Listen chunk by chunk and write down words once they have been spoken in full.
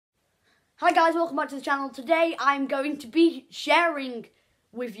Hi guys, welcome back to the channel. Today I'm going to be sharing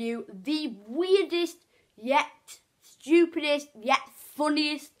with you the weirdest yet stupidest yet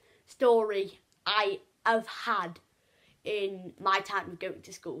funniest story I have had in my time of going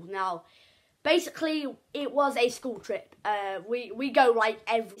to school. Now, basically it was a school trip. We go like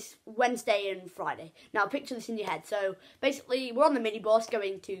every Wednesday and Friday. Now picture this in your head. So basically we're on the minibus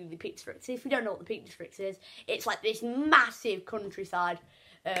going to the Peak District. If you don't know what the Peak District is, it's like this massive countryside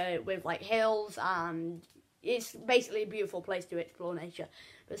with like hills, and it's basically a beautiful place to explore nature.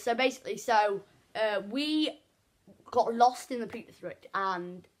 But so basically, we got lost in the Peak District,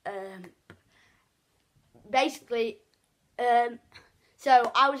 and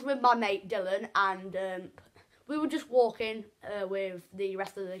so I was with my mate Dylan, and we were just walking with the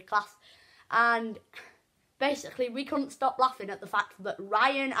rest of the class, and basically we couldn't stop laughing at the fact that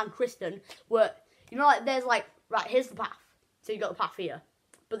Ryan and Kristen were, you know, like there's like, right, here's the path, so you got the path here.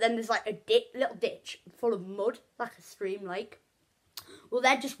 But then there's like a little ditch full of mud, like a stream lake. Well,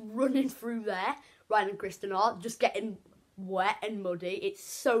 they're just running through there. Ryan and Kristen are just getting wet and muddy. It's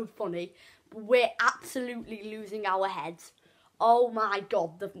so funny. We're absolutely losing our heads. Oh my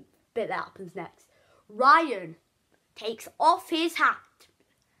God, the bit that happens next. Ryan takes off his hat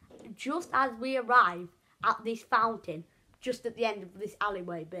just as we arrive at this fountain, just at the end of this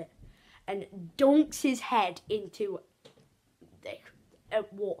alleyway bit, and dunks his head into a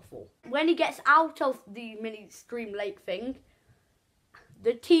waterfall. When he gets out of the mini stream lake thing,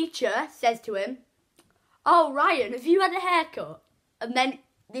 the teacher says to him, "Oh, Ryan, have you had a haircut?" And then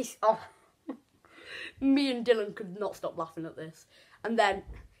me and Dylan could not stop laughing at this. And then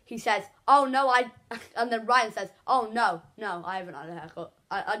he says, "Oh no, and then Ryan says, "Oh no, I haven't had a haircut.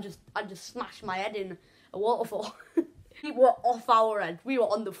 I just smashed my head in a waterfall." We were off our head. We were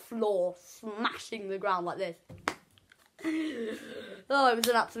on the floor, smashing the ground like this. Oh, it was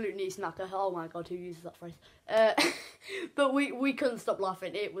an absolute knee smacker. Oh my God, who uses that phrase? But we couldn't stop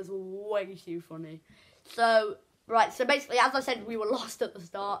laughing. It was way too funny. So, right, so basically, as I said, we were lost at the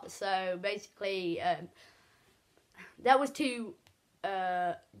start. So basically, there was two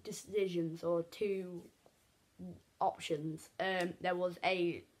decisions, or two options. There was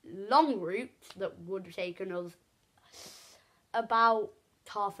a long route that would have taken us about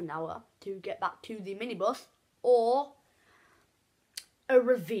half an hour to get back to the minibus, or a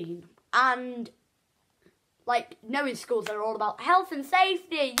ravine. And like, knowing schools are all about health and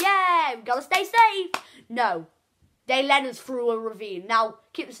safety, yeah, we gotta stay safe. No, they led us through a ravine. Now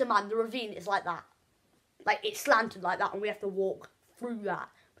keep this in mind, the ravine is like that, like it's slanted like that, and we have to walk through that.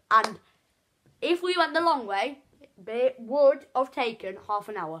 And if we went the long way, it would have taken half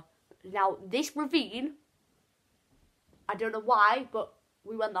an hour. Now this ravine, I don't know why, but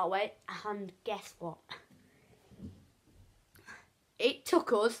we went that way, and guess what? It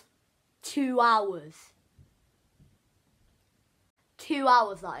took us 2 hours. 2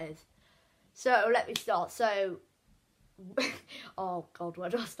 hours, that is. So, let me start. So, oh God, where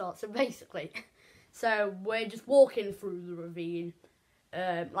do I start? So, basically, so we're just walking through the ravine,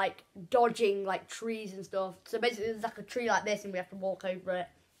 like, dodging, like, trees and stuff. So, basically, there's, like, a tree like this, and we have to walk over it.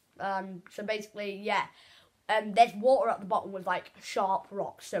 So, basically, yeah. There's water at the bottom with, like, sharp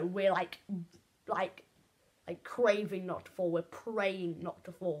rocks. So, we're, like craving not to fall. We're praying not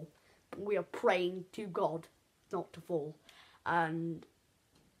to fall. We are praying to God not to fall. And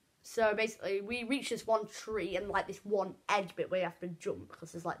so basically we reach this one tree, and like this one edge bit where you have to jump,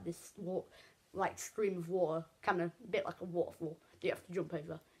 because there's like this stream of water, kind of a bit like a waterfall that you have to jump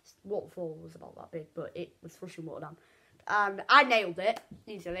over. This waterfall was about that big, but it was flushing water down. And I nailed it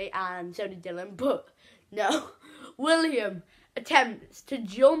easily, and so did Dylan, but no, William attempts to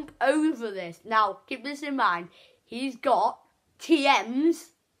jump over this. Now, keep this in mind, he's got TMs,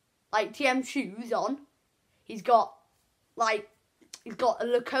 like TM shoes on. He's got a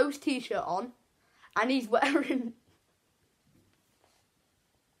Lacoste t-shirt on, and he's wearing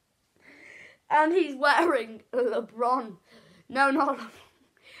a LeBron. No, not LeBron.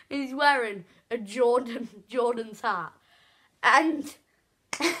 He's wearing a Jordan's hat. And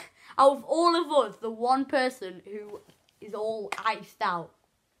out of all of us, the one person who is all iced out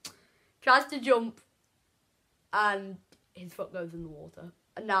tries to jump, and his foot goes in the water,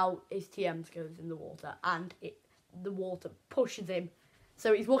 and now his TMs goes in the water, and the water pushes him.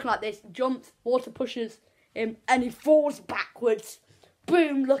 So he's walking like this, jumps, water pushes him, and he falls backwards.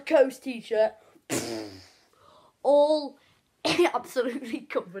 Boom, Lacoste t-shirt, all absolutely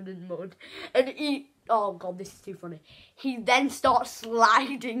covered in mud. And oh God, this is too funny. He then starts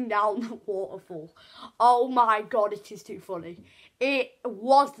sliding down the waterfall. Oh my God, it is too funny. It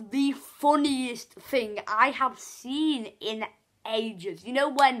was the funniest thing I have seen in ages. You know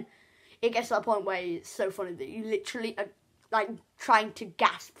when it gets to that point where it's so funny that you literally are like trying to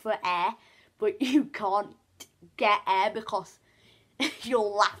gasp for air, but you can't get air because you're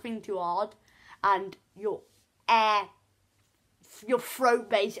laughing too hard, and your throat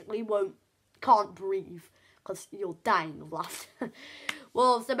basically can't breathe because you're dying of laughter.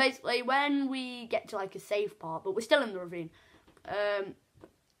 Well, so basically when we get to like a safe part, but we're still in the ravine,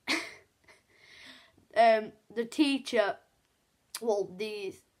 the teacher, well,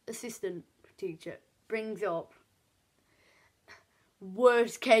 the assistant teacher brings up,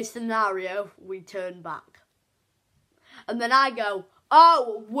 worst case scenario, we turn back. And then I go,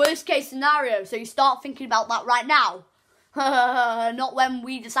 oh, worst case scenario, so you start thinking about that right now. Not when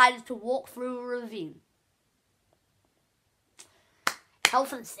we decided to walk through a ravine.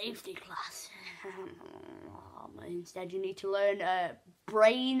 Health and safety class. Instead, you need to learn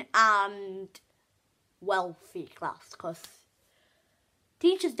brain and wealthy class, because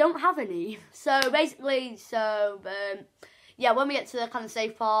teachers don't have any. So basically, yeah, when we get to the kind of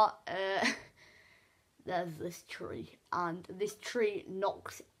safe part, there's this tree, and this tree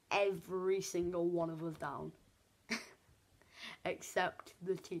knocks every single one of us down. Except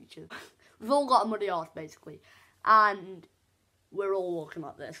the teachers. We've all got a muddy arse, basically, and we're all walking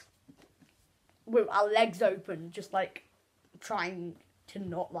like this, with our legs open, just like trying to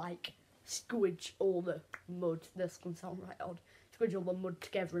not like squidge all the mud. This can sound right odd. Squidge all the mud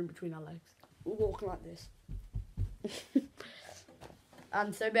together in between our legs. We're walking like this.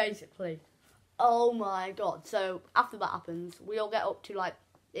 And so basically, oh my god. So after that happens, we all get up to like,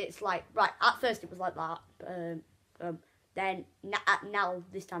 it's like, right, at first it was like that. Then now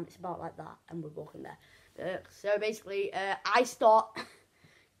this time it's about like that, and we're walking there. So basically, I start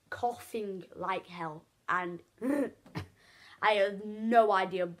coughing like hell, and I have no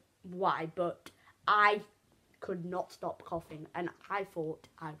idea why, but I could not stop coughing, and I thought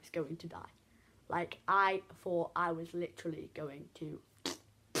I was going to die. Like, I thought I was literally going to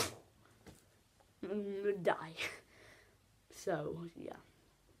die. So, yeah.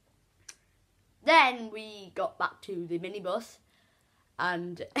 Then we got back to the minibus,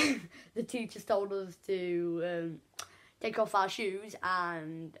 and the teachers told us to take off our shoes,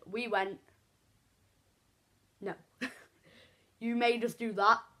 and we went, no. You made us do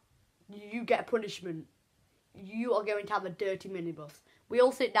that. You get a punishment. You are going to have a dirty minibus. We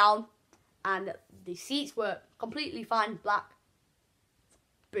all sit down, and the seats were completely fine, black.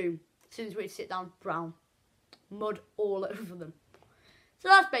 Boom. As soon as we sit down, brown. Mud all over them. So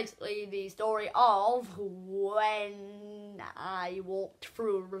that's basically the story of when I walked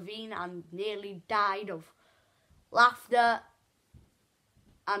through a ravine and nearly died of laughter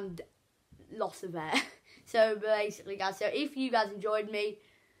and loss of air. So basically, guys, so if you guys enjoyed me,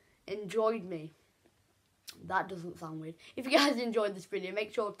 that doesn't sound weird. If you guys enjoyed this video,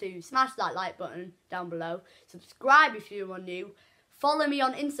 make sure to smash that like button down below. Subscribe if you are new. Follow me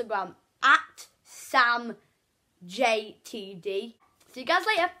on Instagram @SamJTD. See you guys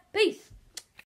later. Peace.